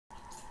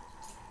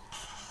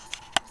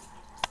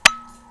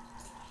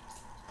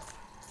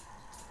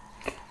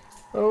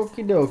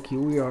Okie dokie,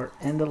 we are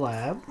in the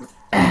lab,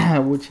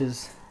 which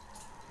is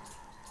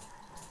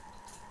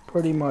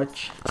pretty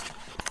much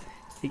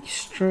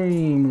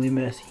extremely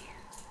messy.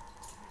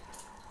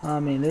 I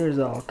mean, there's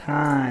all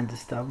kinds of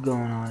stuff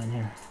going on in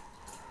here.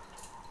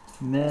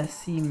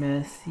 Messy,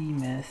 messy,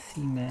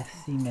 messy,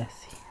 messy,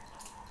 messy.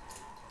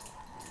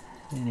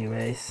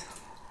 Anyways,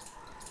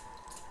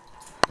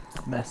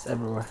 mess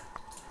everywhere.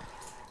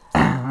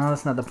 Well,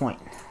 that's not the point.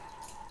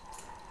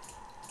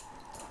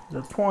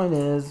 The point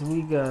is,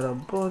 we got a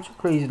bunch of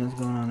craziness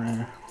going on right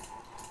here.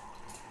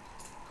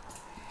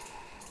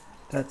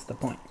 That's the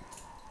point.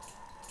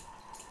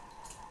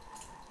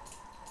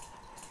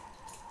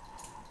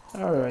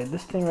 Alright,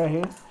 this thing right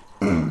here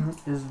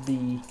is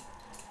the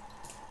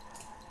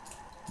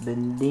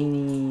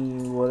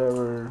Bendini,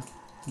 whatever,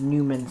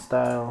 Newman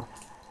style.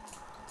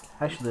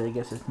 Actually, I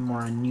guess it's more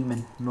a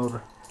Newman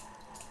motor.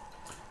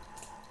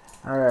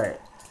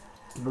 Alright,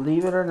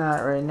 believe it or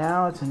not, right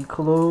now it's in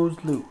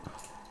closed loop.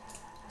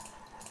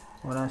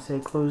 When I say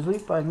closed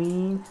loop, I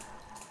mean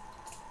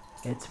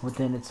it's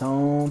within its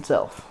own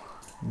self,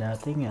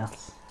 nothing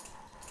else.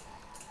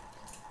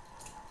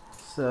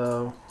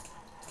 So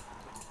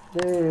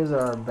there's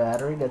our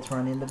battery that's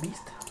running the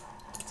beast.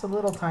 It's a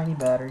little tiny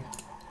battery,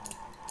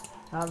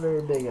 not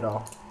very big at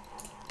all.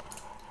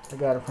 I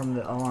got it from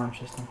the alarm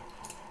system.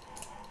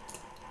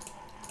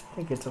 I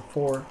think it's a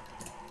 4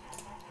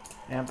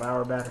 amp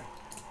hour battery,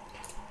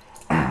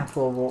 12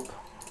 volt.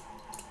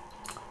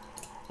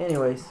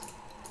 Anyways,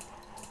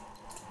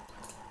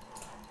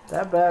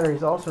 that battery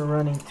is also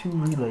running 2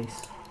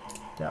 relays,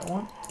 that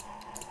one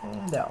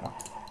and that one,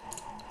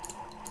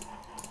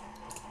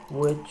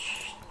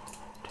 which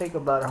take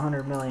about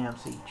 100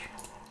 milliamps each.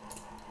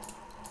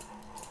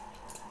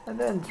 And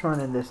then it's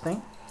running this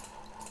thing,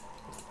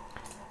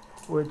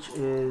 which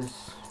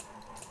is,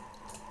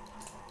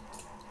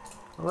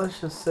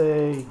 let's just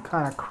say,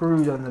 kind of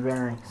crude on the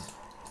bearings,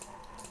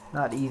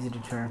 not easy to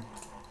turn.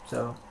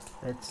 So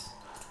it's,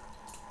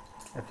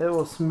 if it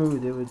was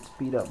smooth, it would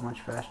speed up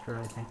much faster,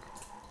 I think.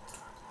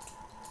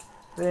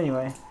 But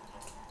anyway,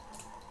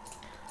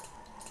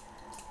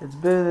 it's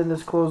been in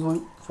this closed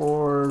loop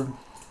for a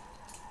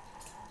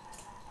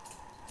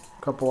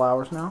couple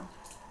hours now.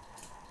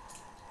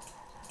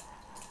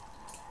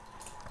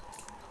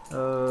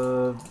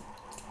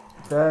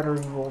 Battery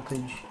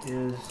voltage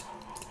is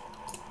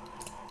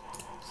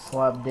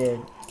slap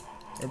dead.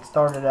 It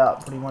started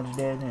out pretty much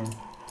dead, and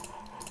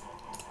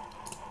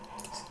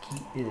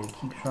it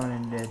keeps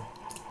running dead.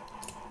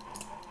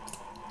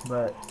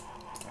 But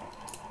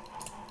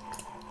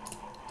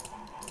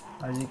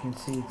as you can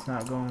see, it's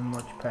not going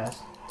much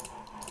past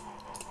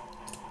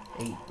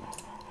 8.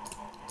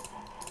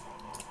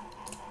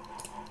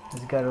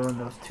 It's got to run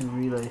those 2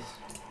 relays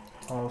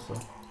also.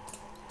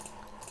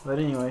 But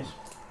anyways,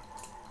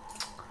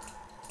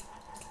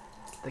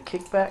 the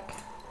kickback,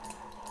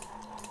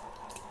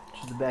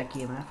 which is the back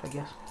EMF, I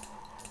guess,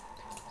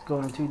 it's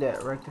going into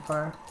that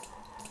rectifier,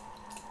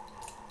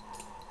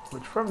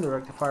 which from the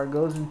rectifier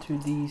goes into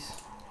these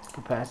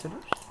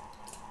capacitors,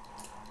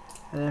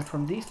 and then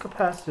from these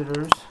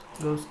capacitors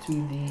goes to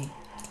the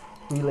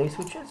relay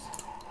switches,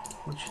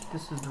 which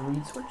this is the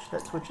reed switch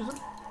that switches them.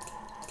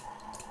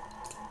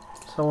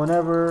 So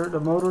whenever the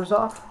motor is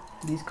off,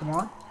 these come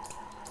on,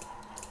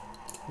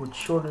 which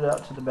short it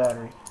out to the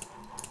battery.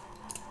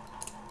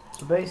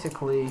 So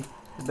basically,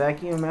 the back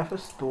EMF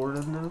is stored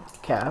in the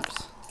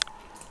caps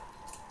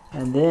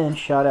and then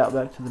shot out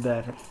back to the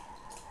battery.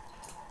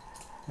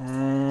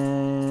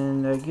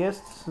 And I guess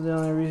this is the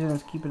only reason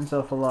it's keeping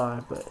itself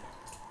alive, but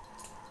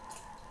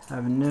I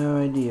have no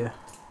idea.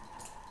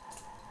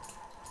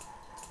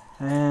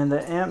 And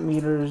the amp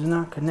meter is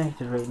not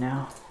connected right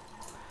now,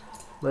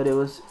 but it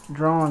was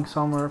drawing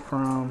somewhere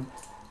from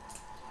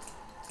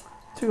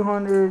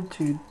 200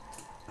 to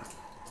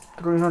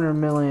 300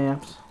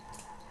 milliamps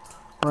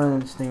running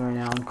this thing right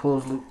now in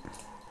closed loop.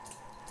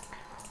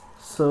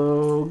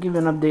 So give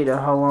an update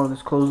on how long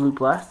this closed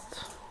loop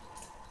lasts.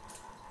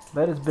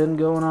 Bet it's been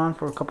going on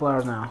for a couple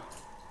hours now,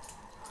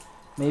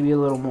 maybe a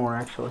little more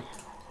actually.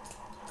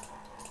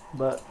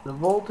 But the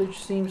voltage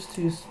seems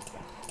to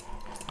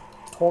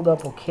hold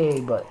up okay,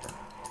 but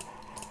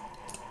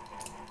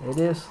it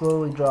is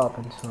slowly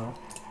dropping, so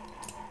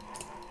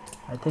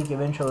I think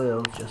eventually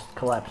it'll just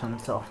collapse on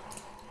itself.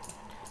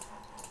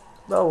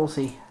 But we'll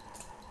see.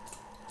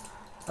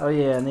 Oh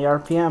yeah, and the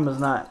RPM is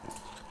not,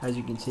 as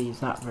you can see,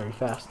 it's not very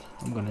fast.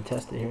 I'm going to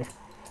test it here.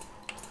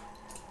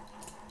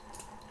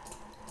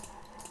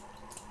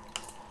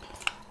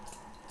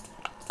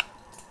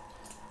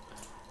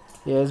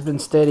 Yeah, it's been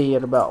steady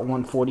at about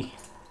 140,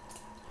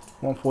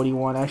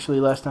 141. Actually,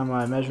 last time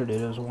I measured it,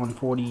 it was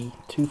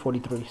 142,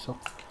 43. So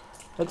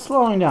it's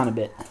slowing down a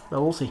bit,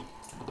 but we'll see.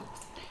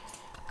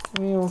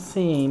 We'll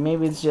see.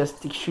 Maybe it's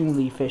just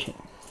extremely efficient.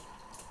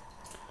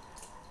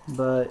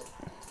 But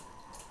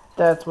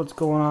that's what's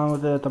going on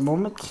with it at the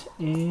moment,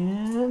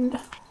 and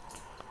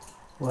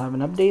we'll have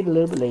an update a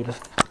little bit later.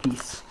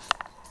 Peace.